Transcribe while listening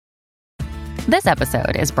This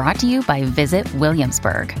episode is brought to you by Visit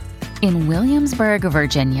Williamsburg. In Williamsburg,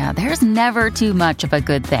 Virginia, there's never too much of a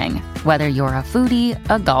good thing. Whether you're a foodie,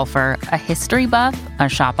 a golfer, a history buff, a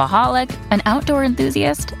shopaholic, an outdoor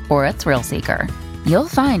enthusiast, or a thrill seeker, you'll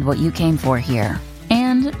find what you came for here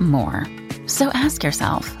and more. So ask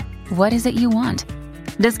yourself, what is it you want?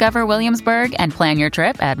 Discover Williamsburg and plan your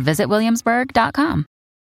trip at visitwilliamsburg.com.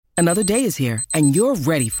 Another day is here, and you're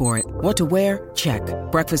ready for it. What to wear? Check.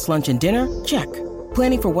 Breakfast, lunch, and dinner? Check.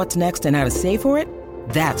 Planning for what's next and how to save for it?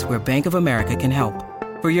 That's where Bank of America can help.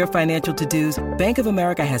 For your financial to-dos, Bank of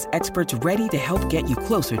America has experts ready to help get you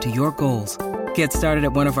closer to your goals. Get started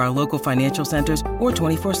at one of our local financial centers or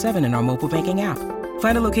 24/7 in our mobile banking app.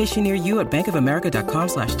 Find a location near you at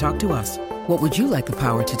bankofamerica.com/talktous. What would you like the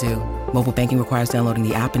power to do? Mobile banking requires downloading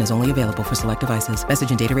the app and is only available for select devices. Message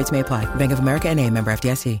and data rates may apply. Bank of America N.A., member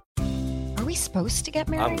FDIC. Are we supposed to get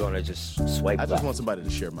married? I'm going to just swipe I left. just want somebody to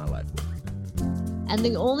share my life with. And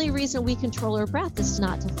the only reason we control our breath is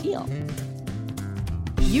not to feel.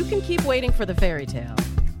 You can keep waiting for the fairy tale,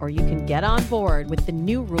 or you can get on board with the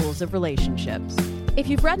new rules of relationships. If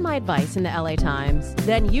you've read my advice in the LA Times,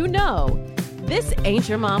 then you know this ain't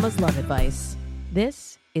your mama's love advice.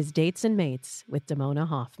 This is Dates and Mates with Damona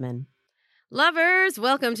Hoffman. Lovers,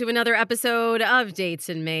 welcome to another episode of Dates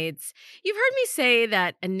and Mates. You've heard me say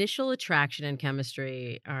that initial attraction and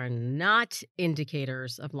chemistry are not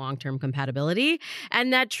indicators of long-term compatibility,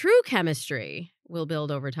 and that true chemistry will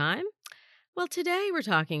build over time. Well, today we're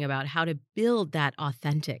talking about how to build that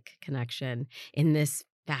authentic connection in this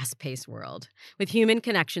fast-paced world with human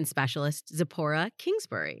connection specialist Zipporah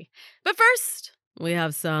Kingsbury. But first, we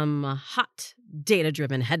have some hot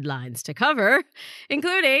data-driven headlines to cover,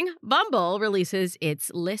 including Bumble releases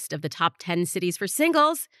its list of the top 10 cities for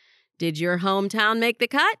singles. Did your hometown make the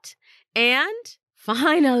cut? And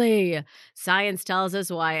finally, science tells us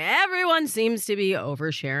why everyone seems to be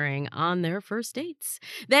oversharing on their first dates.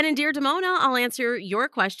 Then in Dear Damona, I'll answer your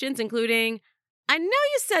questions, including, I know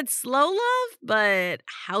you said slow love, but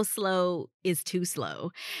how slow is too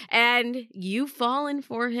slow? And you've fallen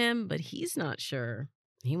for him, but he's not sure.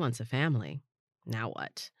 He wants a family. Now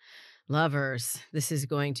what? Lovers, this is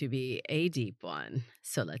going to be a deep one,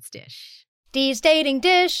 so let's dish. Dee's dating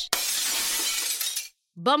dish.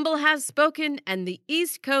 Bumble has spoken, and the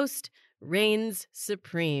East Coast reigns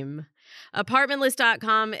supreme.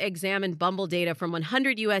 Apartmentlist.com examined Bumble data from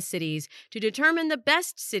 100 U.S. cities to determine the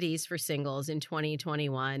best cities for singles in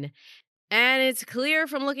 2021. And it's clear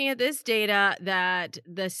from looking at this data that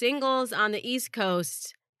the singles on the East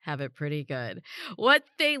Coast have it pretty good. What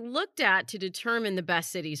they looked at to determine the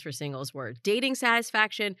best cities for singles were dating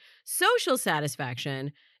satisfaction, social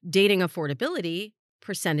satisfaction, dating affordability,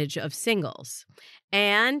 percentage of singles.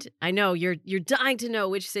 And I know you're dying to know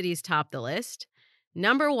which cities top the list.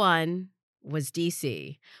 Number one was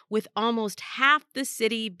D.C., with almost half the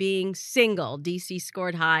city being single. D.C.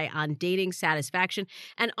 scored high on dating satisfaction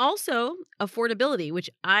and also affordability, which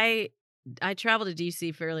I travel to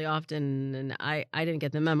D.C. fairly often, and I didn't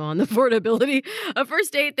get the memo on the affordability. A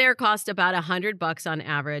first date there cost about $100 on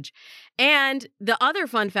average. And the other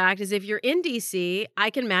fun fact is if you're in D.C.,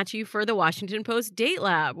 I can match you for the Washington Post Date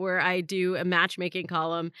Lab, where I do a matchmaking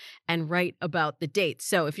column and write about the dates.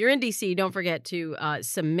 So if you're in D.C., don't forget to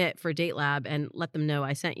submit for Date Lab and let them know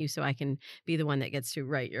I sent you so I can be the one that gets to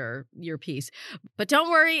write your piece. But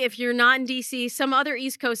don't worry, if you're not in D.C., some other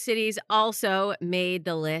East Coast cities also made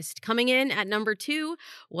the list. Coming in at number 2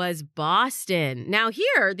 was Boston. Now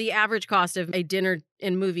here, the average cost of a dinner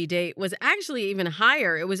and movie date was actually even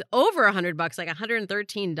higher. It was over $100, like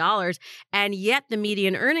 $113, and yet the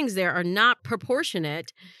median earnings there are not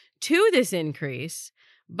proportionate to this increase.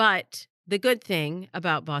 But the good thing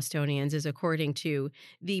about Bostonians is, according to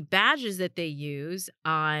the badges that they use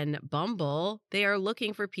on Bumble, they are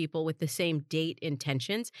looking for people with the same date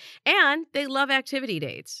intentions, and they love activity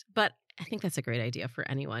dates. But I think that's a great idea for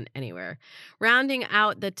anyone, anywhere. Rounding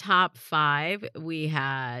out the top 5, we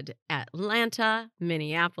had Atlanta,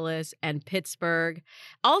 Minneapolis, and Pittsburgh.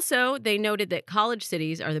 Also, they noted that college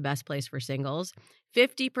cities are the best place for singles.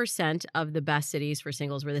 50% of the best cities for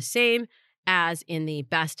singles were the same as in the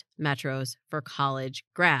best metros for college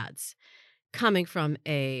grads. Coming from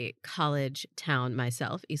a college town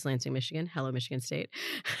myself, East Lansing, Michigan. Hello, Michigan State.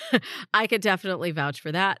 I could definitely vouch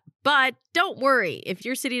for that. But don't worry, if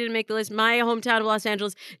your city didn't make the list, my hometown of Los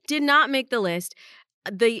Angeles did not make the list.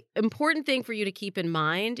 The important thing for you to keep in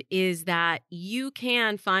mind is that you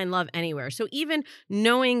can find love anywhere. So even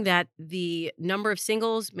knowing that the number of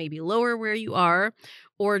singles may be lower where you are,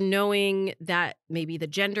 or knowing that maybe the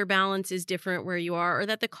gender balance is different where you are, or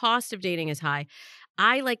that the cost of dating is high,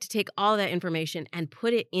 I like to take all that information and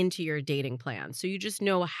put it into your dating plan. So you just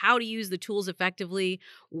know how to use the tools effectively,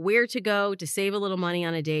 where to go to save a little money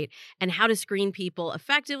on a date, and how to screen people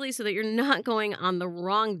effectively so that you're not going on the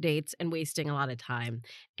wrong dates and wasting a lot of time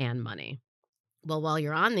and money. Well, while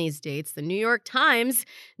you're on these dates, the New York Times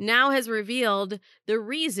now has revealed the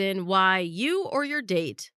reason why you or your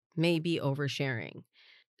date may be oversharing.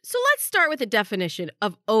 So let's start with the definition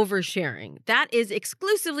of oversharing. That is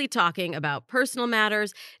exclusively talking about personal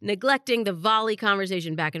matters, neglecting the volley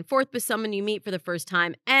conversation back and forth with someone you meet for the first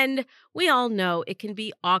time. And we all know it can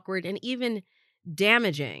be awkward and even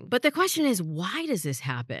damaging. But the question is, why does this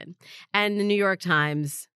happen? And the New York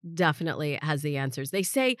Times definitely has the answers. They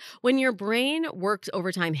say when your brain works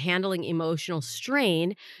overtime handling emotional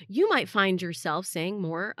strain, you might find yourself saying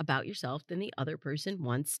more about yourself than the other person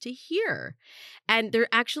wants to hear. And there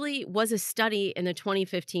actually was a study in the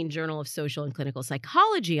 2015 Journal of Social and Clinical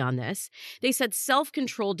Psychology on this. They said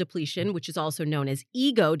self-control depletion, which is also known as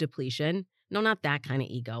ego depletion. No, not that kind of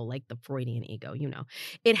ego, like the Freudian ego, you know.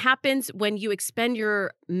 It happens when you expend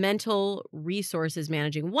your mental resources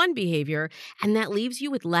managing one behavior, and that leaves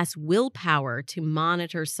you with less willpower to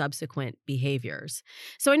monitor subsequent behaviors.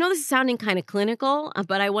 So I know this is sounding kind of clinical,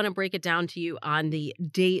 but I want to break it down to you on the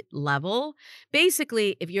date level.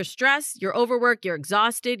 Basically, if you're stressed, you're overworked, you're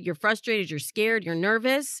exhausted, you're frustrated, you're scared, you're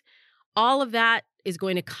nervous, all of that is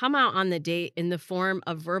going to come out on the date in the form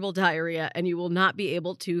of verbal diarrhea, and you will not be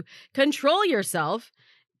able to control yourself.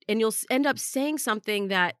 And you'll end up saying something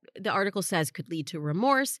that the article says could lead to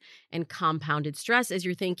remorse and compounded stress as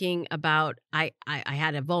you're thinking about, I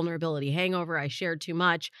had a vulnerability hangover, I shared too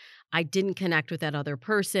much, I didn't connect with that other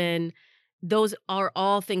person. Those are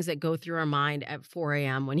all things that go through our mind at 4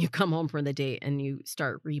 a.m. when you come home from the date and you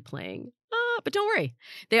start replaying. But don't worry.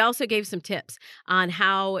 They also gave some tips on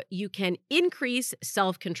how you can increase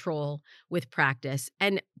self-control with practice.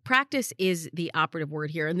 And practice is the operative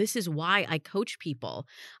word here. And this is why I coach people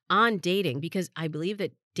on dating, because I believe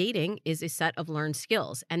that dating is a set of learned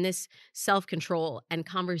skills. And this self-control and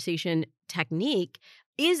conversation technique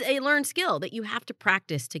is a learned skill that you have to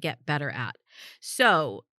practice to get better at.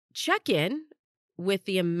 So check in with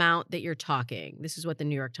the amount that you're talking. This is what the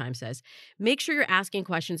New York Times says. Make sure you're asking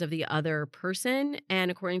questions of the other person.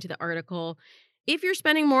 And according to the article, if you're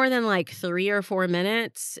spending more than like 3 or 4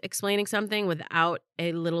 minutes explaining something without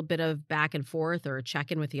a little bit of back and forth or a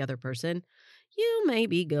check-in with the other person, you may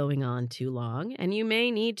be going on too long and you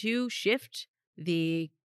may need to shift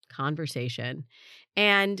the conversation.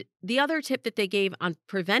 And the other tip that they gave on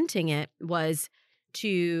preventing it was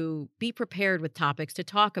to be prepared with topics to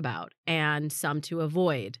talk about and some to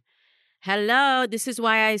avoid. Hello, this is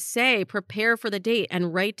why I say prepare for the date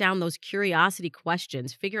and write down those curiosity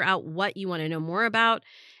questions. Figure out what you want to know more about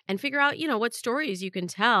and figure out, what stories you can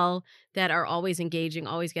tell that are always engaging,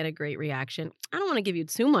 always get a great reaction. I don't want to give you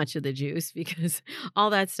too much of the juice because all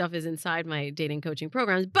that stuff is inside my dating coaching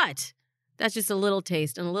programs, but that's just a little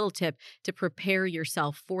taste and a little tip to prepare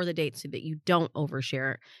yourself for the date so that you don't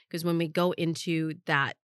overshare. Because when we go into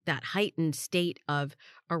that heightened state of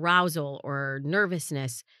arousal or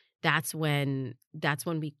nervousness, that's when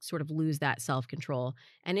we sort of lose that self-control.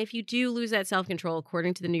 And if you do lose that self-control,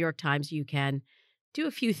 according to the New York Times, you can do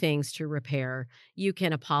a few things to repair. You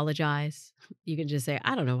can apologize. You can just say,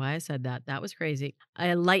 I don't know why I said that. That was crazy.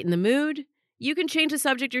 I lighten the mood. You can change the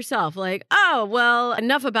subject yourself. Like, oh, well,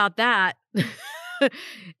 enough about that.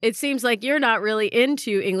 It seems like you're not really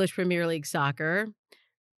into English Premier League soccer.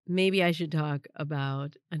 Maybe I should talk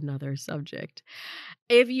about another subject.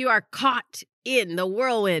 If you are caught in the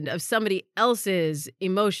whirlwind of somebody else's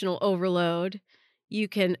emotional overload, you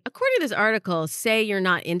can, according to this article, say you're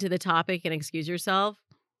not into the topic and excuse yourself.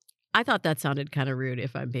 I thought that sounded kind of rude,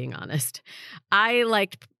 if I'm being honest. I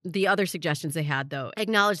liked the other suggestions they had, though.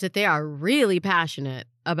 Acknowledge that they are really passionate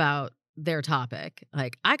about their topic.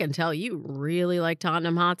 Like, I can tell you really like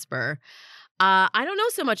Tottenham Hotspur. I don't know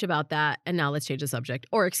so much about that. And now let's change the subject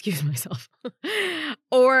or excuse myself.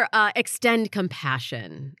 Or extend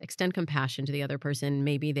compassion. Extend compassion to the other person.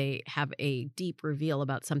 Maybe they have a deep reveal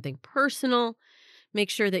about something personal. Make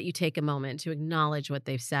sure that you take a moment to acknowledge what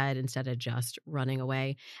they've said instead of just running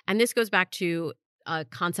away. And this goes back to a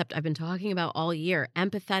concept I've been talking about all year,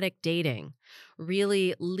 empathetic dating,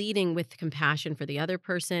 really leading with compassion for the other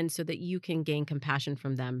person so that you can gain compassion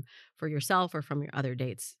from them for yourself or from your other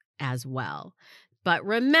dates as well. But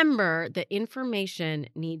remember that information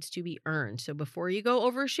needs to be earned. So before you go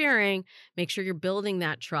oversharing, make sure you're building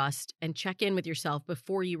that trust and check in with yourself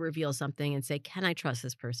before you reveal something and say, can I trust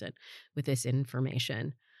this person with this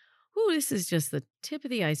information? Ooh, this is just the tip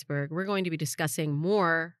of the iceberg. We're going to be discussing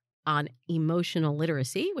more on emotional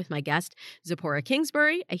literacy with my guest, Zipporah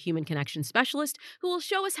Kingsbury, a human connection specialist who will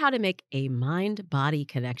show us how to make a mind-body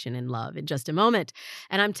connection in love in just a moment.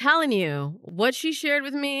 And I'm telling you, what she shared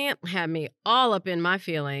with me had me all up in my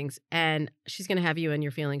feelings, and she's going to have you in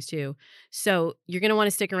your feelings too. So you're going to want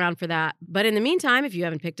to stick around for that. But in the meantime, if you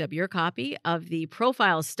haven't picked up your copy of the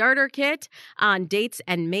Profile Starter Kit on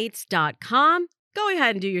datesandmates.com, go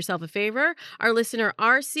ahead and do yourself a favor. Our listener,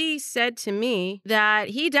 RC, said to me that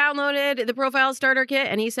he downloaded the Profile Starter Kit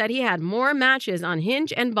and he said he had more matches on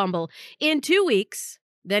Hinge and Bumble in 2 weeks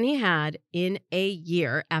than he had in a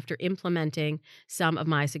year after implementing some of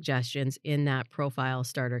my suggestions in that Profile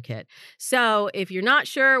Starter Kit. So if you're not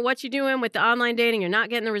sure what you're doing with the online dating, you're not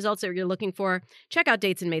getting the results that you're looking for, check out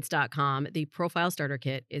datesandmates.com. The Profile Starter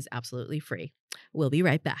Kit is absolutely free. We'll be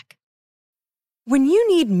right back. When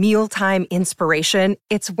you need mealtime inspiration,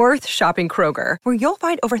 it's worth shopping Kroger, where you'll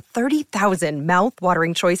find over 30,000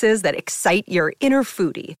 mouth-watering choices that excite your inner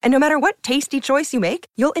foodie. And no matter what tasty choice you make,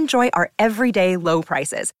 you'll enjoy our everyday low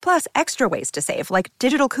prices, plus extra ways to save, like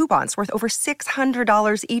digital coupons worth over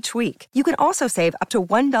 $600 each week. You can also save up to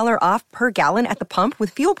 $1 off per gallon at the pump with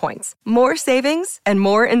fuel points. More savings and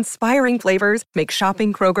more inspiring flavors make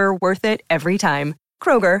shopping Kroger worth it every time.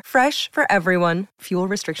 Kroger, fresh for everyone. Fuel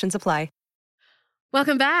restrictions apply.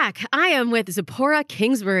 Welcome back. I am with Zipporah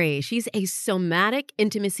Kingsbury. She's a somatic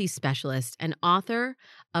intimacy specialist and author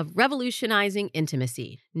of Revolutionizing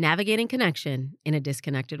Intimacy, Navigating Connection in a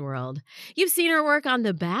Disconnected World. You've seen her work on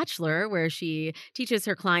The Bachelor, where she teaches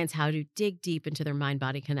her clients how to dig deep into their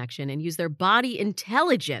mind-body connection and use their body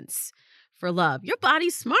intelligence for love. Your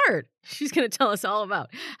body's smart. She's going to tell us all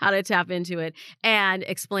about how to tap into it and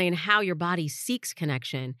explain how your body seeks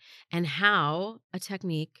connection and how a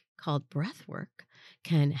technique called breath work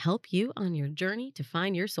can help you on your journey to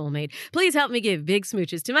find your soulmate. Please help me give big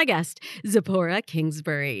smooches to my guest, Zipporah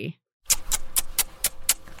Kingsbury.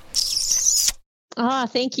 Oh,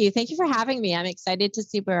 thank you. Thank you for having me. I'm excited to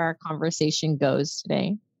see where our conversation goes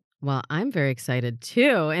today. Well, I'm very excited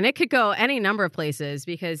too. And it could go any number of places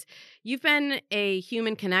because you've been a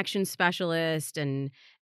human connection specialist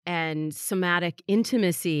and somatic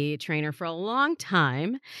intimacy trainer for a long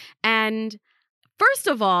time. And first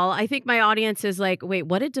of all, I think my audience is like, wait,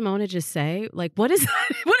 what did Damona just say? Like, what does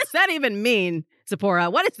that even mean,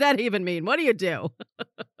 Zipporah? What does that even mean? What do you do?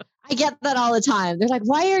 I get that all the time. They're like,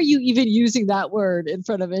 why are you even using that word in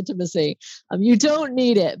front of intimacy? You don't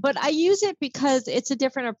need it. But I use it because it's a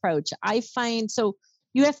different approach. I find, so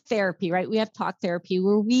you have therapy, right? We have talk therapy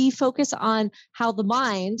where we focus on how the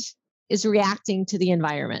mind is reacting to the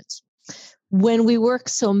environment. When we work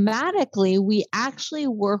somatically, we actually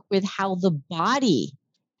work with how the body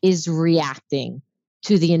is reacting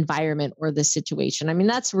to the environment or the situation. I mean,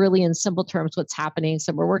 that's really in simple terms what's happening.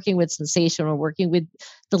 So we're working with sensation, we're working with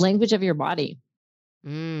the language of your body.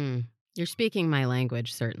 You're speaking my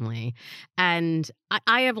language, certainly. And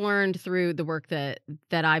I have learned through the work that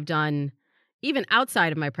I've done, even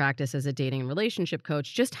outside of my practice as a dating and relationship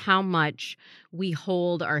coach, just how much we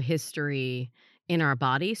hold our history in our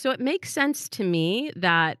body. So it makes sense to me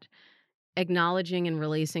that acknowledging and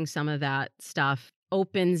releasing some of that stuff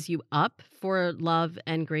opens you up for love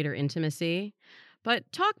and greater intimacy.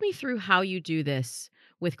 But talk me through how you do this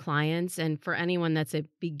with clients and for anyone that's a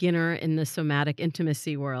beginner in the somatic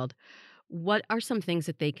intimacy world. What are some things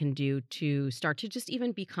that they can do to start to just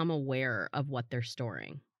even become aware of what they're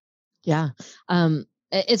storing? Yeah.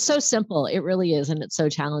 It's so simple. It really is. And it's so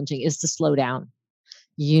challenging, is to slow down.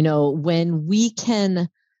 You know, when we can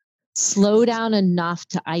slow down enough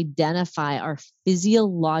to identify our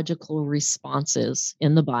physiological responses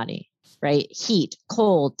in the body, right? Heat,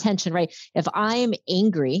 cold, tension, right? If I'm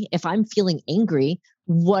angry, if I'm feeling angry,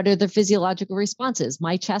 what are the physiological responses?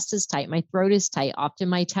 My chest is tight, my throat is tight, often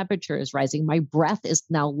my temperature is rising, my breath is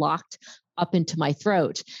now locked up into my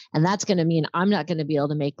throat. And that's going to mean I'm not going to be able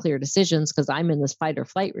to make clear decisions because I'm in this fight or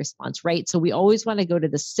flight response, right? So we always want to go to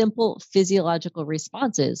the simple physiological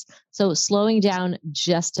responses. So slowing down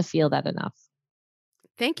just to feel that enough.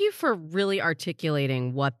 Thank you for really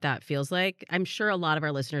articulating what that feels like. I'm sure a lot of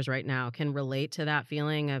our listeners right now can relate to that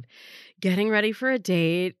feeling of getting ready for a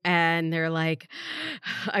date and they're like,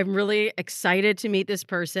 I'm really excited to meet this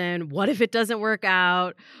person. What if it doesn't work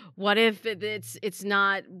out? What if it's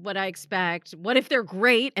not what I expect? What if they're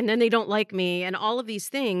great and then they don't like me? And all of these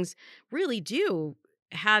things really do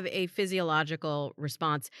have a physiological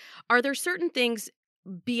response. Are there certain things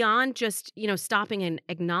beyond just, stopping and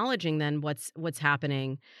acknowledging then what's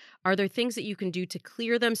happening? Are there things that you can do to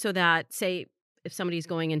clear them so that, say, if somebody's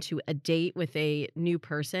going into a date with a new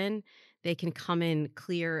person, they can come in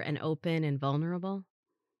clear and open and vulnerable?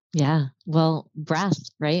 Yeah. Well, breath,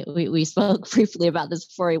 right? We spoke briefly about this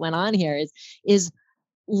before we went on here is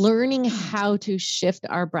learning how to shift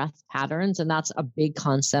our breath patterns. And that's a big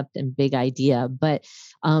concept and big idea. But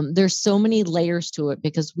there's so many layers to it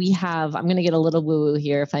because I'm going to get a little woo woo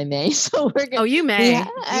here if I may. So we're going Oh, you may.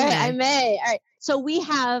 I may. All right. So we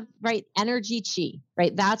have, right, energy chi,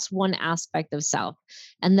 right? That's one aspect of self.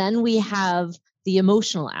 And then we have the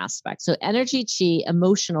emotional aspect. So energy chi,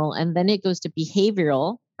 emotional, and then it goes to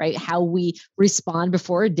behavioral, right? How we respond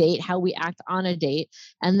before a date, how we act on a date.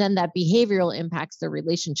 And then that behavioral impacts the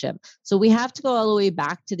relationship. So we have to go all the way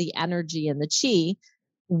back to the energy and the chi,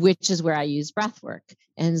 which is where I use breath work.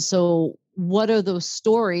 And so what are those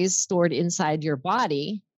stories stored inside your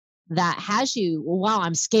body that has you, well, wow,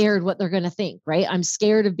 I'm scared what they're going to think, right? I'm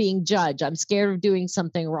scared of being judged. I'm scared of doing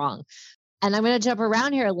something wrong. And I'm going to jump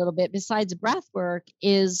around here a little bit. Besides breath work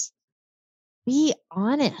is be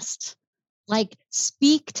honest. Like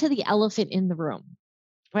speak to the elephant in the room,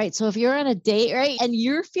 right? So if you're on a date, right, and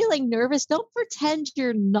you're feeling nervous, don't pretend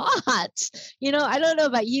you're not. I don't know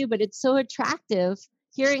about you, but it's so attractive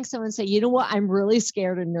hearing someone say, you know what, I'm really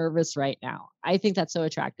scared and nervous right now. I think that's so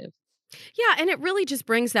attractive. Yeah, and it really just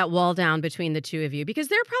brings that wall down between the two of you because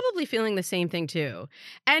they're probably feeling the same thing too.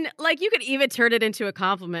 And like you could even turn it into a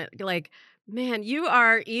compliment, like, man, you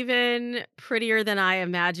are even prettier than I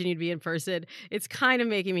imagine you'd be in person. It's kind of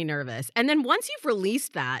making me nervous. And then once you've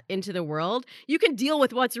released that into the world, you can deal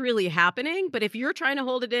with what's really happening. But if you're trying to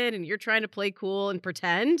hold it in and you're trying to play cool and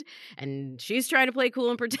pretend, and she's trying to play cool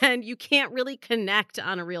and pretend, you can't really connect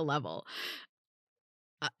on a real level.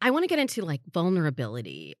 I want to get into like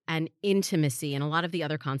vulnerability and intimacy and a lot of the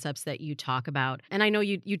other concepts that you talk about. And I know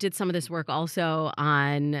you did some of this work also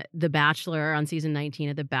on The Bachelor, on season 19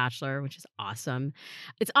 of The Bachelor, which is awesome.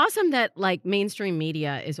 It's awesome that like mainstream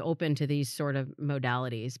media is open to these sort of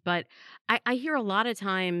modalities. But I hear a lot of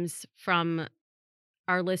times from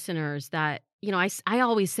our listeners that, I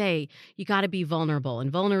always say you got to be vulnerable,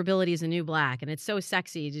 and vulnerability is a new black, and it's so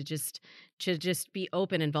sexy to just be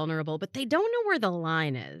open and vulnerable, but they don't know where the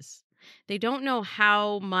line is. They don't know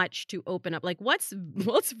how much to open up. Like what's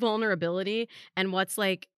vulnerability and what's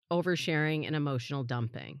like oversharing and emotional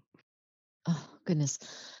dumping. Oh, goodness.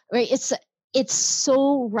 Right. It's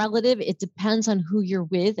so relative. It depends on who you're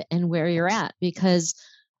with and where you're at, because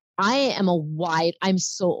I'm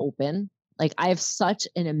so open. Like I have such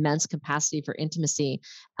an immense capacity for intimacy.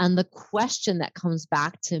 And the question that comes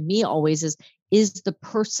back to me always is the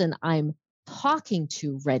person I'm talking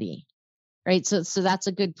to ready? Right. So that's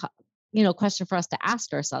a good, question for us to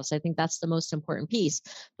ask ourselves. I think that's the most important piece.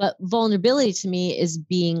 But vulnerability to me is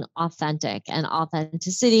being authentic, and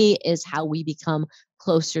authenticity is how we become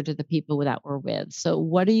closer to the people that we're with. So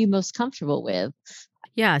what are you most comfortable with?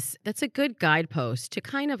 Yes, that's a good guidepost to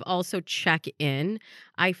kind of also check in.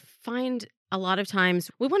 I find a lot of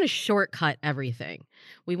times we want to shortcut everything.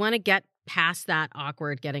 We want to get past that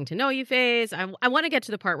awkward getting to know you phase. I want to get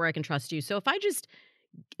to the part where I can trust you. So if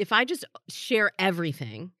I just share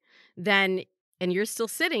everything, then and you're still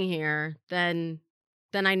sitting here, then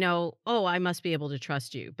I know, oh, I must be able to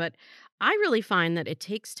trust you. But I really find that it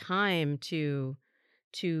takes time to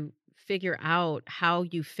figure out how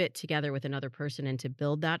you fit together with another person and to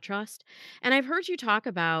build that trust. And I've heard you talk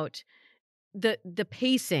about the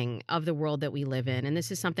pacing of the world that we live in, and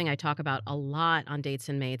this is something I talk about a lot on Dates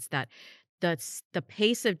and Mates, that the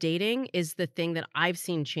pace of dating is the thing that I've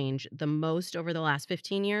seen change the most over the last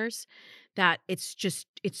 15 years. That it's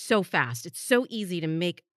so fast. It's so easy to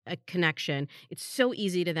make a connection. It's so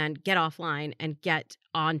easy to then get offline and get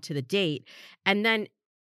onto the date. And then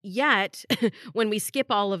yet, when we skip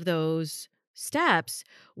all of those steps,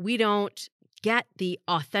 we don't get the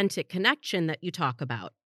authentic connection that you talk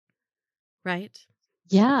about, right?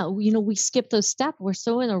 Yeah, we skip those steps. We're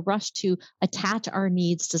so in a rush to attach our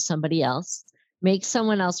needs to somebody else, make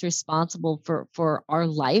someone else responsible for our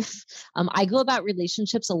life. I go about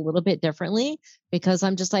relationships a little bit differently because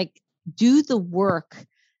I'm just like, do the work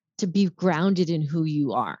to be grounded in who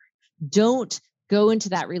you are. Don't go into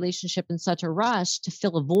that relationship in such a rush to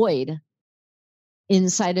fill a void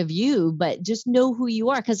inside of you, but just know who you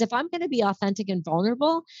are. Because if I'm going to be authentic and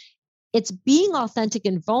vulnerable, it's being authentic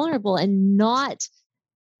and vulnerable and not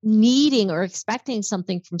needing or expecting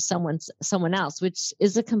something from someone else, which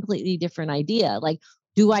is a completely different idea. Like,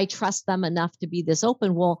 do I trust them enough to be this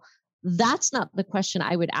open? Well, that's not the question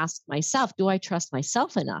I would ask myself. Do I trust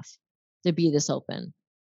myself enough to be this open?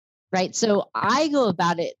 Right. So I go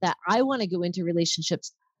about it that I want to go into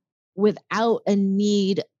relationships without a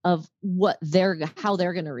need of how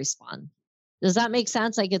they're going to respond. Does that make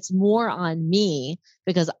sense? Like it's more on me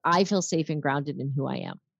because I feel safe and grounded in who I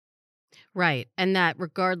am. Right. And that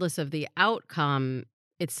regardless of the outcome,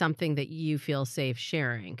 it's something that you feel safe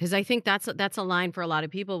sharing. Because I think that's a line for a lot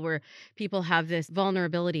of people where people have this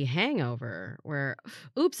vulnerability hangover where,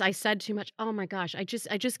 oops, I said too much. Oh my gosh, I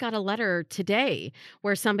just got a letter today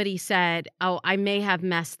where somebody said, "Oh, I may have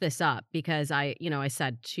messed this up because I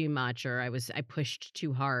said too much or I pushed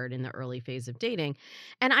too hard in the early phase of dating."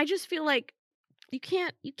 And I just feel like you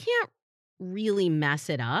can't really mess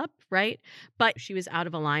it up, right? But she was out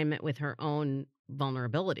of alignment with her own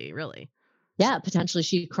vulnerability, really. Yeah, potentially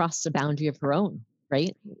she crossed a boundary of her own,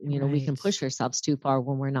 right? We can Right. push ourselves too far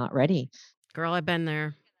when we're not ready. Girl, I've been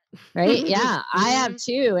there. Right. Yeah, I have Mhm.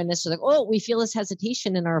 too. And it's just like, oh, we feel this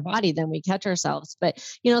hesitation in our body, then we catch ourselves. But,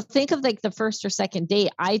 think of like the first or second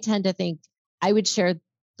date. I tend to think I would share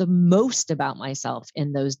the most about myself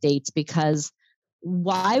in those dates because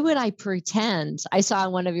why would I pretend? I saw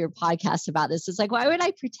on one of your podcasts about this. It's like, why would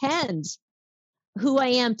I pretend who I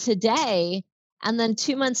am today? And then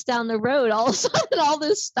 2 months down the road, all of a sudden, all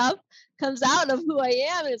this stuff comes out of who I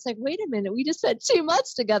am. And it's like, wait a minute, we just spent 2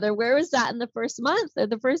 months together. Where was that in the first month or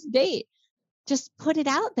the first date? Just put it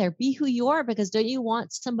out there. Be who you are, because don't you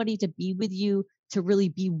want somebody to be with you to really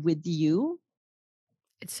be with you?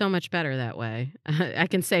 It's so much better that way. I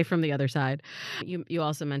can say from the other side. You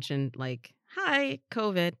also mentioned like, hi,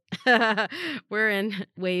 COVID. We're in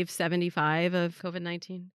wave 75 of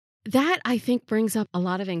COVID-19. That I think brings up a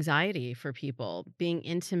lot of anxiety for people, being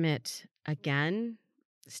intimate again,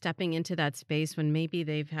 stepping into that space when maybe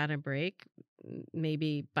they've had a break,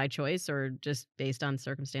 maybe by choice or just based on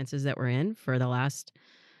circumstances that we're in for the last,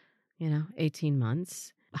 18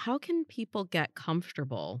 months. How can people get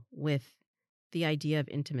comfortable with the idea of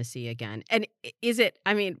intimacy again? And is it,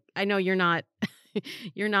 I mean, I know you're not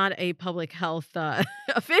you're not a public health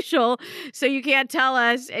official, so you can't tell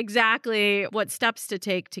us exactly what steps to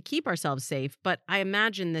take to keep ourselves safe, but I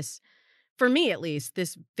imagine this, for me at least,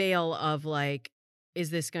 this veil of like, is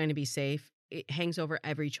this going to be safe? It hangs over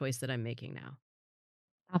every choice that I'm making now.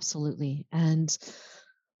 Absolutely. And,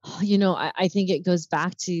 I think it goes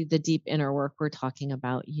back to the deep inner work we're talking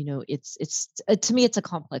about. It's to me, it's a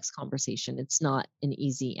complex conversation. It's not an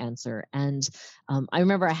easy answer. And I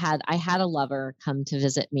remember I had a lover come to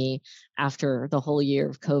visit me after the whole year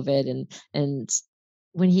of COVID. And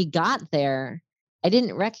when he got there, I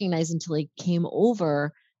didn't recognize until he came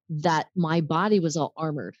over that my body was all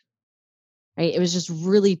armored. Right. It was just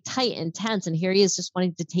really tight and tense. And here he is just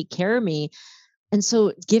wanting to take care of me. And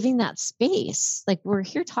so giving that space, like we're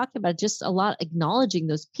here talking about just a lot, acknowledging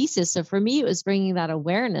those pieces. So for me, it was bringing that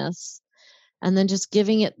awareness and then just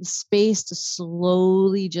giving it the space to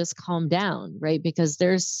slowly just calm down, right? Because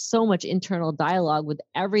there's so much internal dialogue with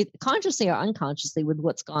consciously or unconsciously, with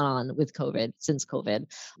what's gone on with COVID since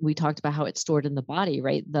COVID. We talked about how it's stored in the body,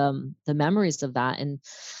 right? The memories of that. And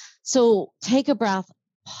so take a breath,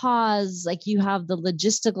 pause, like you have the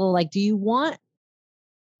logistical, like, do you want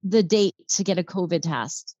the date to get a COVID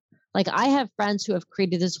test? Like I have friends who have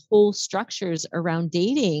created this whole structures around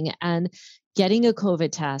dating and getting a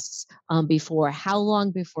COVID test before. How long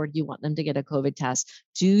before do you want them to get a COVID test?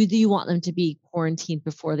 Do you want them to be quarantined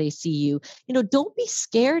before they see you? Don't be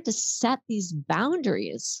scared to set these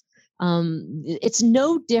boundaries. It's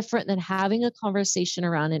no different than having a conversation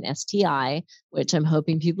around an STI, which I'm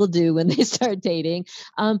hoping people do when they start dating.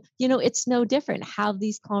 It's no different. Have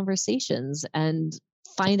these conversations and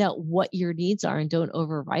find out what your needs are and don't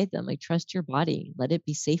override them. Like trust your body, let it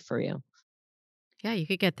be safe for you. Yeah, you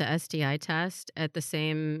could get the STI test at the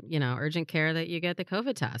same, urgent care that you get the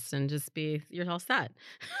COVID test and just you're all set.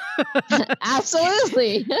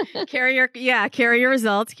 Absolutely. carry your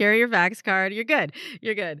results, carry your Vax card. You're good.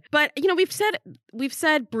 You're good. But, we've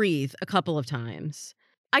said breathe a couple of times.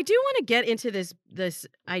 I do want to get into this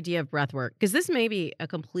idea of breath work because this may be a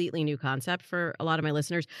completely new concept for a lot of my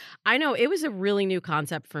listeners. I know it was a really new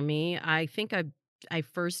concept for me. I think I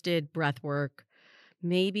first did breath work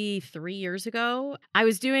maybe 3 years ago. I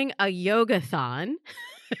was doing a yogathon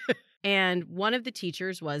and one of the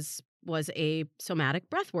teachers was a somatic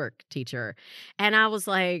breathwork teacher. And I was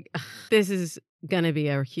like, this is going to be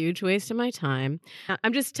a huge waste of my time.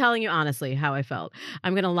 I'm just telling you honestly how I felt.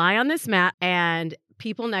 I'm going to lie on this mat and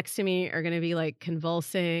people next to me are going to be like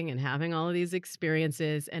convulsing and having all of these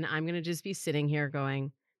experiences. And I'm going to just be sitting here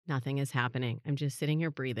going, nothing is happening. I'm just sitting here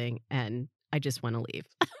breathing and I just want to leave.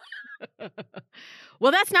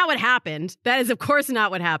 Well, that's not what happened. That is, of course, not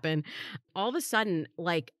what happened. All of a sudden,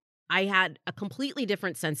 like, I had a completely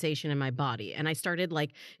different sensation in my body. And I started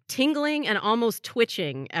like tingling and almost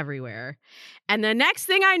twitching everywhere. And the next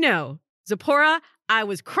thing I know, Zipporah, I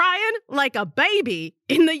was crying like a baby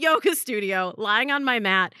in the yoga studio, lying on my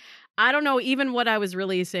mat. I don't know even what I was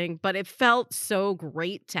releasing, but it felt so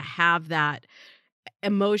great to have that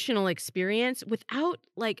emotional experience without,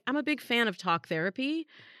 like, I'm a big fan of talk therapy,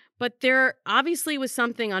 but there obviously was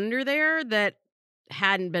something under there that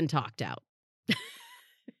hadn't been talked out.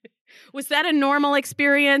 Was that a normal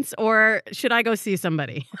experience, or should I go see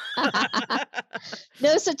somebody?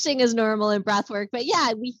 No such thing as normal in breath work. But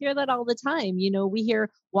yeah, we hear that all the time. We hear,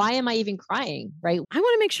 why am I even crying? Right? I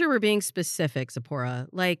want to make sure we're being specific, Zipporah.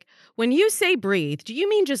 Like, when you say breathe, do you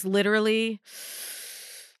mean just literally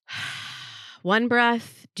one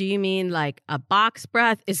breath? Do you mean like a box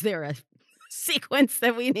breath? Is there a sequence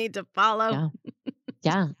that we need to follow? Yeah.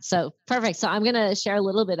 Yeah. So perfect. So I'm going to share a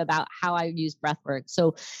little bit about how I use breath work.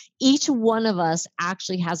 So each one of us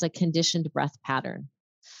actually has a conditioned breath pattern.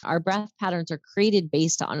 Our breath patterns are created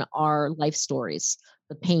based on our life stories,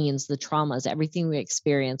 the pains, the traumas, everything we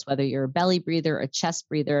experience, whether you're a belly breather, a chest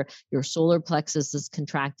breather, your solar plexus is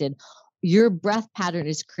contracted, your breath pattern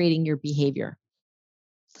is creating your behavior.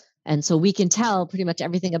 And so we can tell pretty much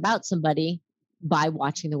everything about somebody by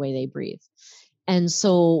watching the way they breathe. And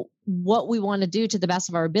so what we want to do to the best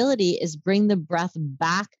of our ability is bring the breath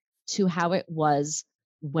back to how it was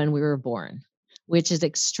when we were born, which is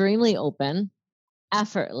extremely open,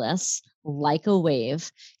 effortless, like a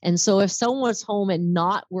wave. And so if someone was home and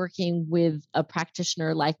not working with a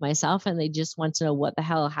practitioner like myself, and they just want to know what the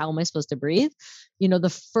hell, how am I supposed to breathe?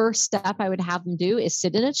 The first step I would have them do is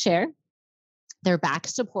sit in a chair, their back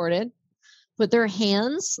supported, put their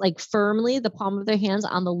hands like firmly, the palm of their hands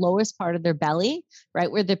on the lowest part of their belly,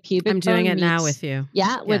 right where the pubic bone I'm doing it meets, now with you.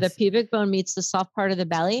 Yeah, where the pubic bone meets the soft part of the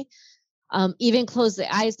belly. Even close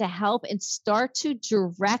the eyes to help and start to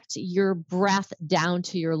direct your breath down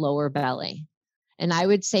to your lower belly. And I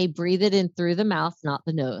would say breathe it in through the mouth, not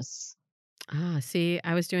the nose. See,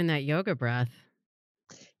 I was doing that yoga breath.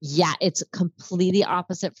 Yeah, it's completely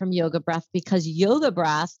opposite from yoga breath, because yoga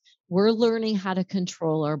breath, we're learning how to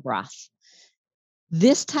control our breath.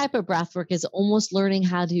 This type of breath work is almost learning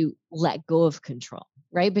how to let go of control,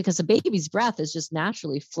 right? Because a baby's breath is just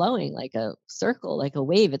naturally flowing like a circle, like a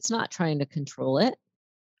wave. It's not trying to control it.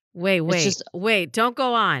 Wait, don't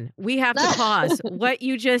go on. We have to pause. What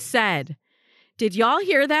you just said. Did y'all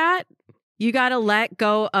hear that? You got to let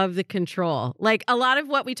go of the control. Like, a lot of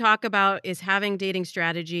what we talk about is having dating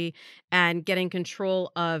strategy and getting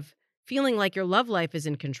control of feeling like your love life is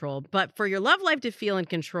in control. But for your love life to feel in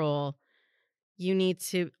control, you need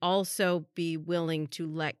to also be willing to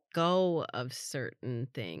let go of certain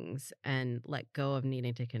things and let go of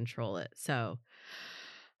needing to control it. So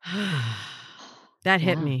that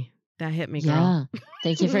hit me. That hit me, girl. Yeah.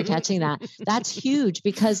 Thank you for catching that. That's huge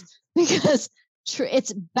because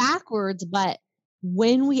it's backwards, but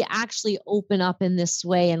when we actually open up in this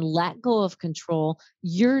way and let go of control,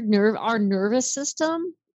 our nervous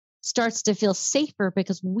system starts to feel safer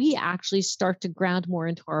because we actually start to ground more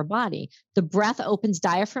into our body. The breath opens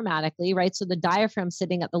diaphragmatically, right? So the diaphragm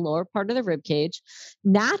sitting at the lower part of the rib cage.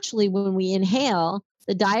 Naturally, when we inhale,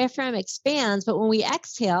 the diaphragm expands, but when we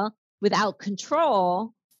exhale without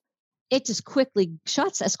control, it just quickly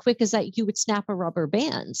shuts as quick as that you would snap a rubber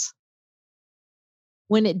band.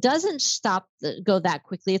 When it doesn't go that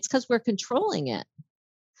quickly, it's because we're controlling it.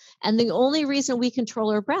 And the only reason we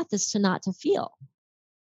control our breath is not to feel.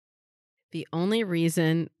 The only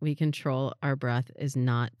reason we control our breath is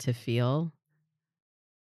not to feel.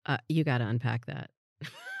 You got to unpack that.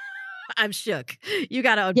 I'm shook. You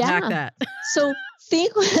got to unpack that. So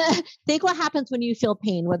think what happens when you feel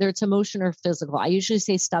pain, whether it's emotion or physical. I usually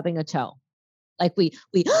say stubbing a toe. Like we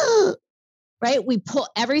right?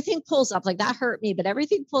 Everything pulls up, like that hurt me, but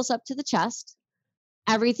everything pulls up to the chest.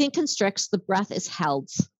 Everything constricts. The breath is held.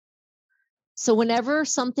 So whenever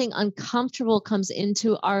something uncomfortable comes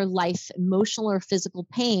into our life, emotional or physical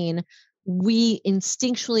pain, we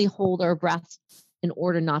instinctually hold our breath in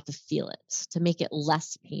order not to feel it, to make it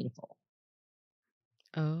less painful.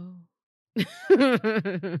 Oh.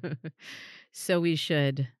 So we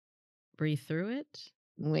should breathe through it?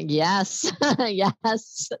 Yes.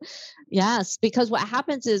 Yes. Because what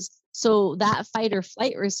happens is, so that fight or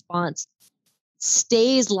flight response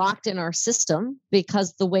stays locked in our system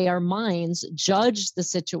because the way our minds judge the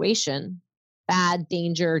situation, bad,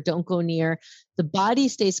 danger, don't go near, the body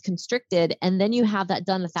stays constricted. And then you have that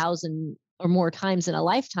done 1,000 or more times in a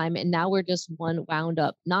lifetime. And now we're just one wound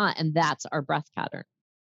up knot. And that's our breath pattern.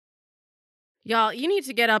 Y'all, you need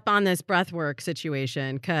to get up on this breath work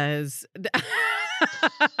situation because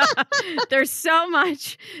there's so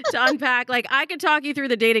much to unpack. Like, I could talk you through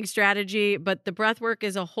the dating strategy, but the breath work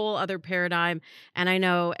is a whole other paradigm. And I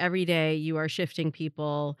know every day you are shifting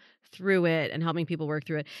people through it and helping people work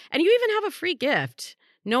through it. And you even have a free gift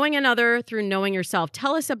Knowing Another Through Knowing Yourself.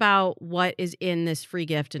 Tell us about what is in this free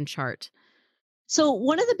gift and chart. So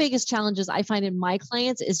one of the biggest challenges I find in my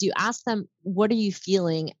clients is you ask them, what are you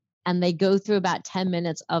feeling? And they go through about 10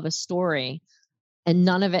 minutes of a story and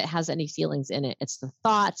none of it has any feelings in it. It's the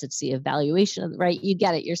thoughts, it's the evaluation of, right? You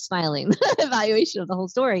get it. You're smiling, the evaluation of the whole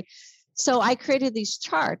story. So I created these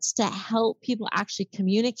charts to help people actually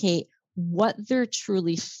communicate what they're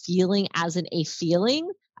truly feeling as in a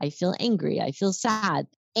feeling. I feel angry. I feel sad.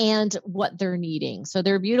 And what they're needing. So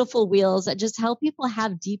they're beautiful wheels that just help people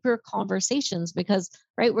have deeper conversations because,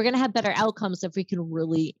 right, we're going to have better outcomes if we can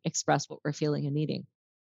really express what we're feeling and needing.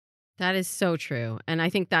 That is so true. And I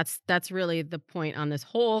think that's really the point on this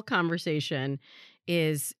whole conversation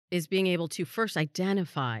is being able to first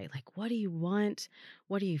identify, like, what do you want?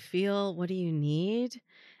 What do you feel? What do you need?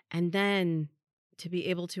 And then to be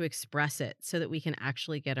able to express it so that we can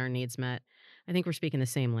actually get our needs met. I think we're speaking the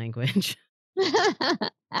same language.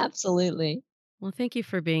 Absolutely. Well, thank you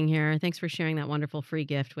for being here. Thanks for sharing that wonderful free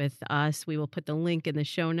gift with us. We will put the link in the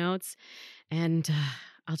show notes, and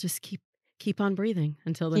I'll just keep on breathing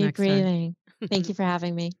until the next breathing. time. Thank you for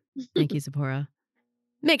having me. Thank you, Zipporah.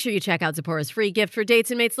 Make sure you check out Zipporah's free gift for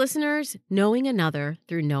Dates and Mates listeners, Knowing Another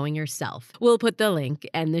Through Knowing Yourself. We'll put the link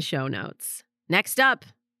in the show notes. Next up,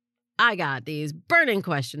 I got these burning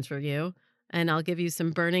questions for you. And I'll give you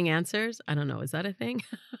some burning answers. I don't know. Is that a thing?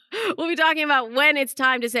 We'll be talking about when it's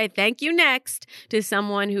time to say thank you next to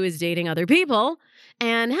someone who is dating other people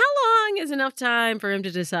and how long is enough time for him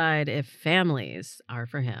to decide if families are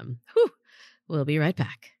for him. Whew. We'll be right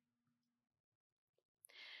back.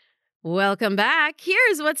 Welcome back.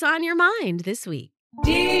 Here's what's on your mind this week.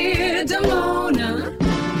 Dear Damona.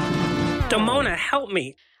 Damona, help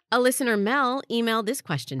me. A listener, Mel, emailed this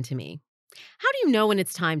question to me. How do you know when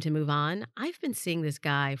it's time to move on? I've been seeing this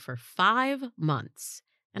guy for 5 months,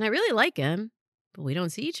 and I really like him, but we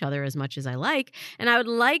don't see each other as much as I like, and I would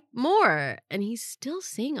like more, and he's still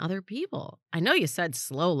seeing other people. I know you said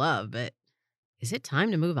slow love, but is it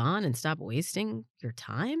time to move on and stop wasting your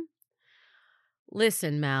time?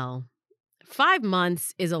 Listen, Mel, 5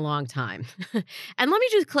 months is a long time. And let me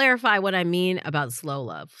just clarify what I mean about slow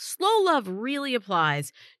love. Slow love really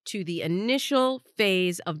applies to the initial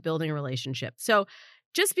phase of building a relationship. So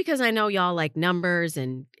just because I know y'all like numbers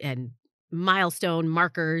and milestone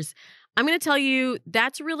markers, I'm going to tell you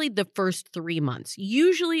that's really the first 3 months.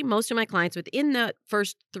 Usually most of my clients within the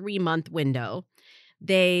first 3-month window,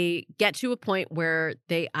 they get to a point where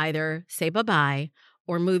they either say bye-bye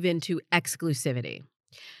or move into exclusivity.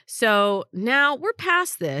 So now we're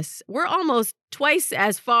past this. We're almost twice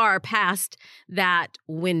as far past that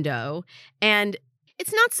window. And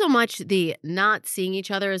it's not so much the not seeing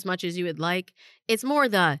each other as much as you would like. It's more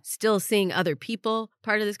the still seeing other people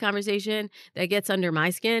part of this conversation that gets under my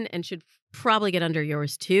skin and should probably get under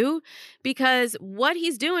yours too. Because what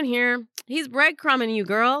he's doing here, he's breadcrumbing you,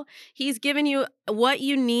 girl. He's giving you what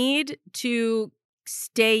you need to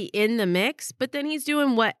stay in the mix, but then he's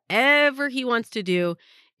doing whatever he wants to do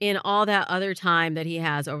in all that other time that he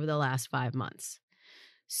has over the last 5 months.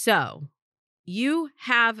 So you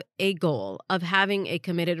have a goal of having a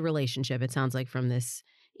committed relationship, it sounds like from this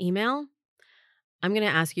email. I'm going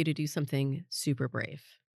to ask you to do something super brave.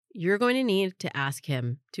 You're going to need to ask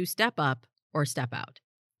him to step up or step out.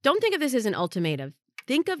 Don't think of this as an ultimatum.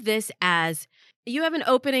 Think of this as you have an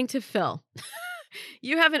opening to fill.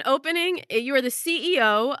 You have an opening. You are the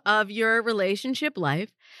CEO of your relationship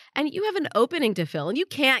life, and you have an opening to fill, and you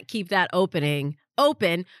can't keep that opening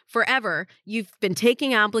open forever. You've been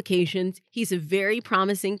taking applications. He's a very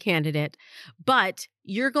promising candidate, but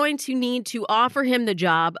you're going to need to offer him the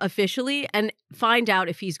job officially and find out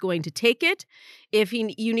if he's going to take it, if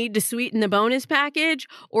you need to sweeten the bonus package,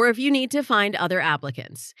 or if you need to find other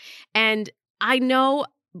applicants. And I know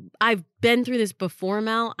I've been through this before,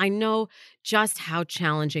 Mel. I know just how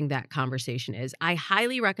challenging that conversation is. I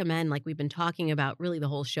highly recommend, like we've been talking about really the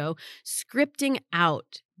whole show, scripting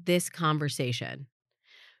out this conversation.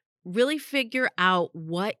 Really figure out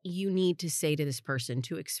what you need to say to this person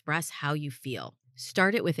to express how you feel.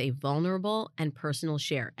 Start it with a vulnerable and personal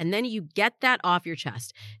share. And then you get that off your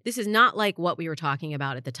chest. This is not like what we were talking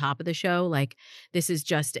about at the top of the show. Like this is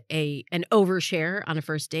just an overshare on a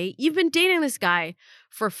first date. You've been dating this guy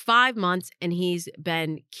for 5 months and he's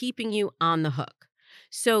been keeping you on the hook.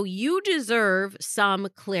 So you deserve some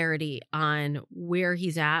clarity on where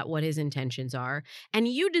he's at, what his intentions are. And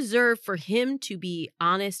you deserve for him to be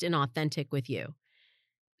honest and authentic with you.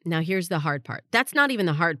 Now, here's the hard part. That's not even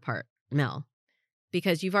the hard part, Mel.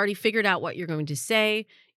 Because you've already figured out what you're going to say.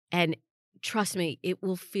 And trust me, it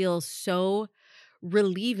will feel so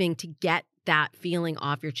relieving to get that feeling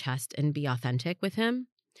off your chest and be authentic with him.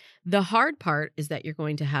 The hard part is that you're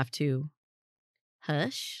going to have to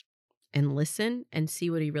hush and listen and see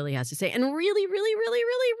what he really has to say. And really, really, really,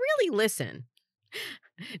 really, really listen.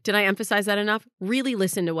 Did I emphasize that enough? Really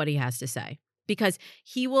listen to what he has to say, because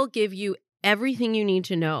he will give you everything you need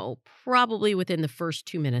to know probably within the first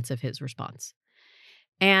 2 minutes of his response.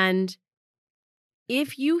 And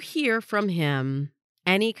if you hear from him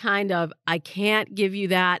any kind of, I can't give you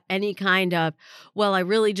that, any kind of, well, I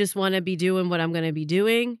really just want to be doing what I'm going to be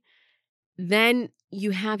doing, then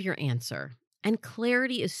you have your answer. And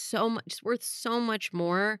clarity is worth so much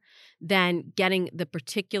more than getting the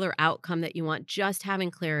particular outcome that you want. Just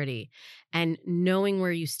having clarity and knowing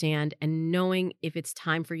where you stand and knowing if it's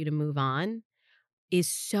time for you to move on is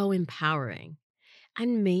so empowering.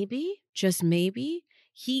 And maybe, just maybe,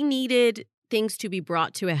 he needed things to be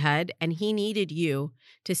brought to a head, and he needed you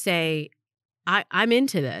to say, I'm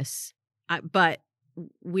into this, but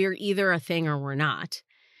we're either a thing or we're not.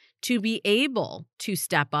 To be able to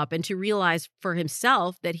step up and to realize for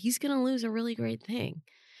himself that he's going to lose a really great thing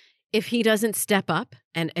if he doesn't step up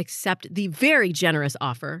and accept the very generous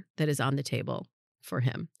offer that is on the table for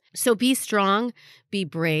him. So be strong, be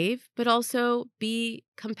brave, but also be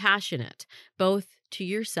compassionate, both to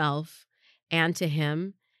yourself and to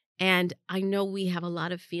him. And I know we have a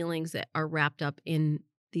lot of feelings that are wrapped up in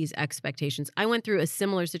these expectations. I went through a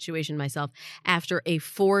similar situation myself after a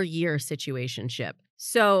 4-year situationship.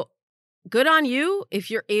 So good on you if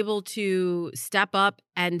you're able to step up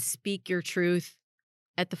and speak your truth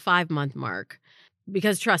at the 5-month mark.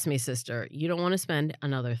 Because trust me, sister, you don't want to spend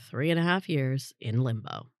another 3.5 years in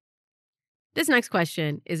limbo. This next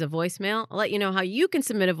question is a voicemail. I'll let you know how you can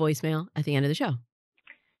submit a voicemail at the end of the show.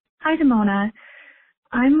 Hi, Damona.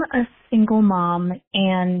 I'm a single mom,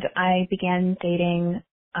 and I began dating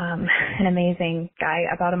an amazing guy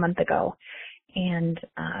about a month ago. And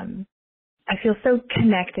I feel so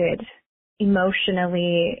connected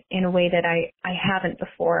emotionally in a way that I haven't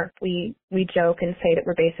before. We joke and say that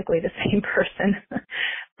we're basically the same person.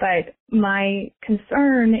 But my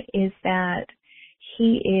concern is that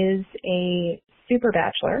he is a super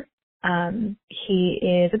bachelor. He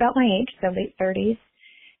is about my age, so late 30s.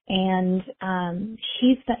 And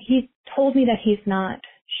he's told me that he's not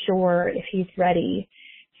sure if he's ready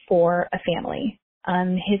for a family.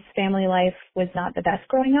 His family life was not the best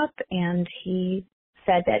growing up, and he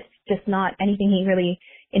said that just not anything he really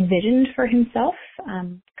envisioned for himself,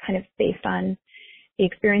 kind of based on the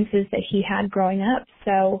experiences that he had growing up.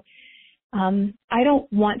 So I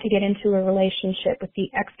don't want to get into a relationship with the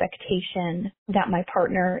expectation that my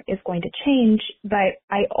partner is going to change, but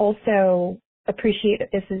I also appreciate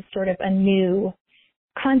that this is sort of a new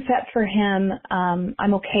concept for him.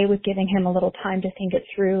 I'm okay with giving him a little time to think it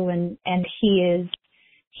through, and he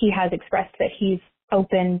has expressed that he's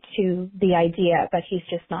open to the idea, but he's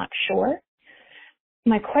just not sure.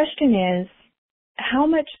 My question is, how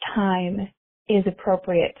much time is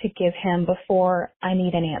appropriate to give him before I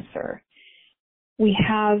need an answer? We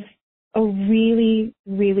have a really,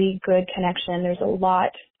 really good connection. There's a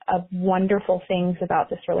lot of wonderful things about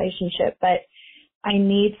this relationship, but I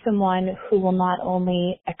need someone who will not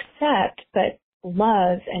only accept, but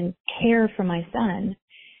love and care for my son.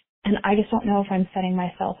 And I just don't know if I'm setting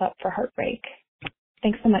myself up for heartbreak.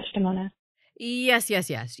 Thanks so much, Damona. Yes.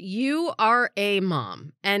 You are a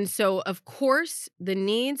mom. And so, of course, the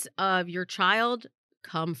needs of your child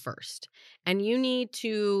come first. And you need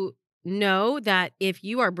to know that if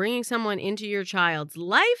you are bringing someone into your child's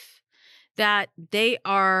life, that they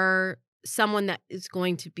are someone that is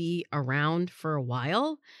going to be around for a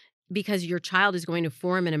while, because your child is going to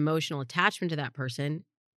form an emotional attachment to that person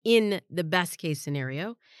in the best case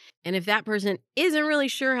scenario. And if that person isn't really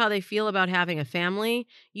sure how they feel about having a family,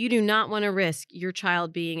 you do not want to risk your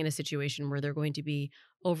child being in a situation where they're going to be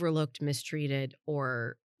overlooked, mistreated,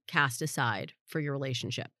 or cast aside for your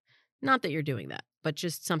relationship. Not that you're doing that, but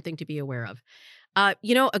just something to be aware of. A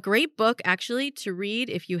great book actually to read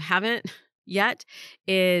if you haven't yet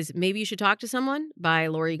is Maybe You Should Talk to Someone by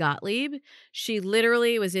Lori Gottlieb. She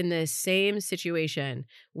literally was in the same situation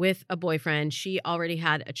with a boyfriend. She already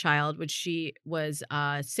had a child, which she was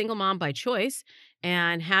a single mom by choice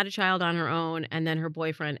and had a child on her own. And then her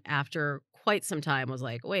boyfriend, after quite some time, was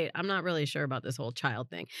like, wait, I'm not really sure about this whole child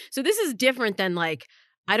thing. So this is different than like,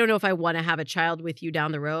 I don't know if I want to have a child with you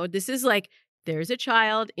down the road. This is like, there's a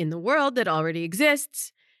child in the world that already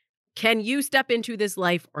exists. Can you step into this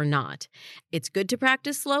life or not? It's good to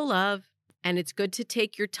practice slow love, and it's good to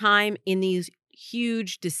take your time in these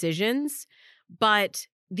huge decisions, but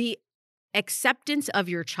the acceptance of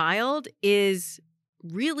your child is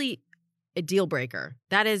really a deal breaker.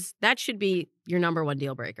 That should be your number one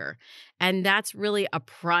deal breaker. And that's really a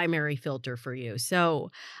primary filter for you.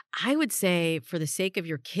 So I would say, for the sake of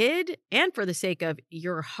your kid and for the sake of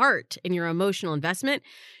your heart and your emotional investment,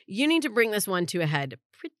 you need to bring this one to a head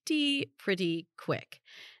pretty quick.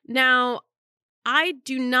 Now, I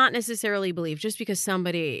do not necessarily believe just because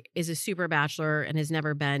somebody is a super bachelor and has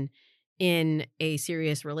never been in a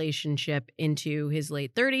serious relationship into his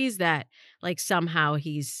late 30s that like somehow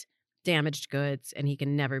he's damaged goods and he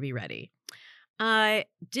can never be ready. I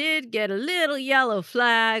did get a little yellow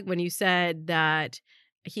flag when you said that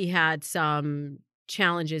he had some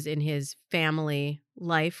challenges in his family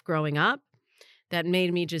life growing up. That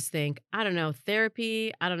made me just think, I don't know,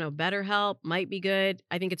 therapy, I don't know, BetterHelp might be good.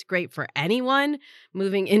 I think it's great for anyone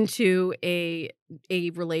moving into a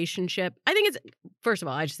relationship. I think first of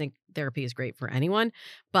all, I just think therapy is great for anyone,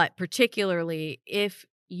 but particularly if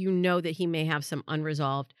you know that he may have some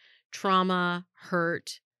unresolved trauma,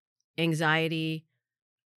 hurt, anxiety,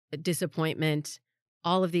 disappointment,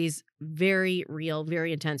 all of these very real,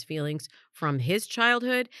 very intense feelings from his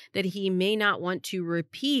childhood that he may not want to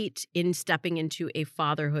repeat in stepping into a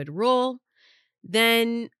fatherhood role,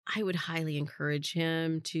 then I would highly encourage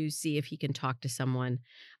him to see if he can talk to someone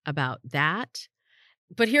about that.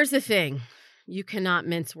 But here's the thing. You cannot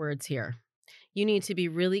mince words here. You need to be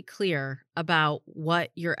really clear about what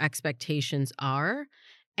your expectations are,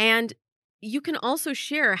 and you can also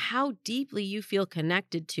share how deeply you feel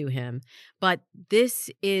connected to him, but this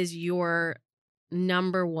is your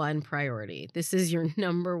number one priority. This is your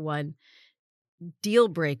number one deal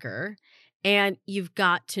breaker, and you've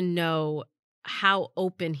got to know how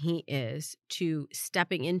open he is to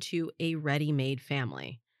stepping into a ready-made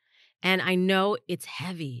family. And I know it's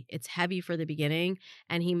heavy. It's heavy for the beginning,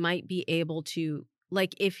 and he might be able to,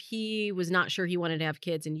 like if he was not sure he wanted to have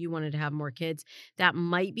kids and you wanted to have more kids, that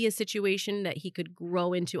might be a situation that he could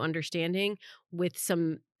grow into understanding with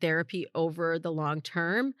some therapy over the long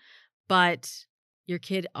term. But your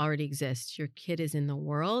kid already exists. Your kid is in the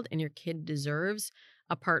world, and your kid deserves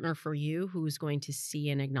a partner for you who's going to see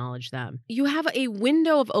and acknowledge them. You have a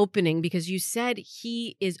window of opening because you said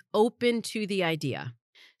he is open to the idea.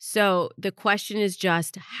 So the question is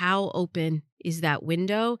just, how open is that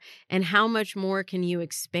window and how much more can you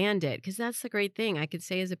expand it? Because that's the great thing I could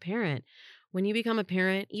say as a parent. When you become a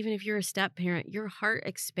parent, even if you're a step parent, your heart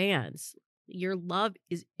expands. Your love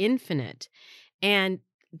is infinite. And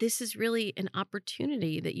this is really an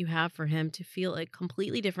opportunity that you have for him to feel a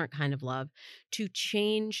completely different kind of love, to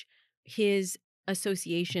change his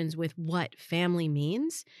associations with what family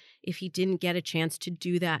means. If he didn't get a chance to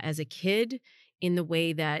do that as a kid in the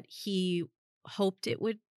way that he hoped it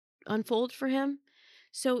would unfold for him.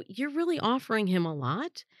 So you're really offering him a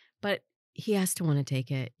lot, but he has to want to take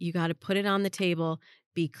it. You got to put it on the table,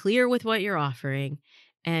 be clear with what you're offering,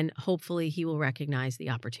 and hopefully he will recognize the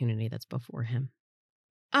opportunity that's before him.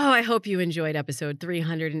 Oh, I hope you enjoyed episode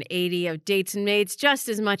 380 of Dates and Mates just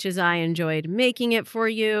as much as I enjoyed making it for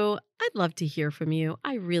you. I'd love to hear from you.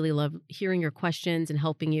 I really love hearing your questions and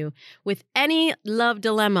helping you with any love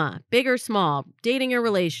dilemma, big or small, dating or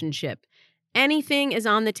relationship. Anything is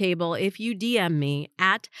on the table if you DM me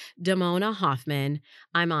at Damona Hoffman.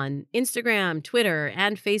 I'm on Instagram, Twitter,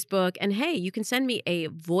 and Facebook. And hey, you can send me a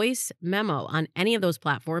voice memo on any of those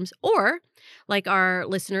platforms. Or, like our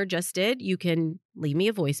listener just did, you can leave me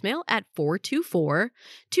a voicemail at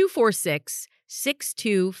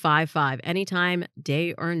 424-246-6255 anytime,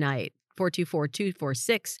 day or night.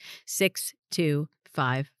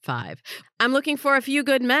 424-246-6255. I'm looking for a few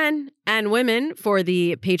good men and women for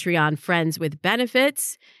the Patreon Friends with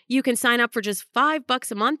Benefits. You can sign up for just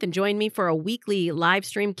 $5 a month and join me for a weekly live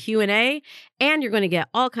stream Q&A. And you're going to get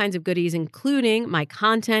all kinds of goodies, including my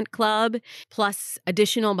content club, plus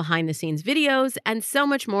additional behind the scenes videos, and so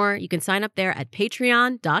much more. You can sign up there at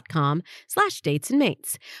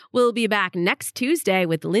patreon.com/datesandmates. We'll be back next Tuesday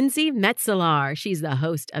with Lindsay Metzelar. She's the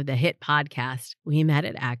host of the hit podcast, We Met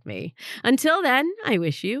at Acme. Until then, I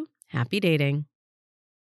wish you happy dating.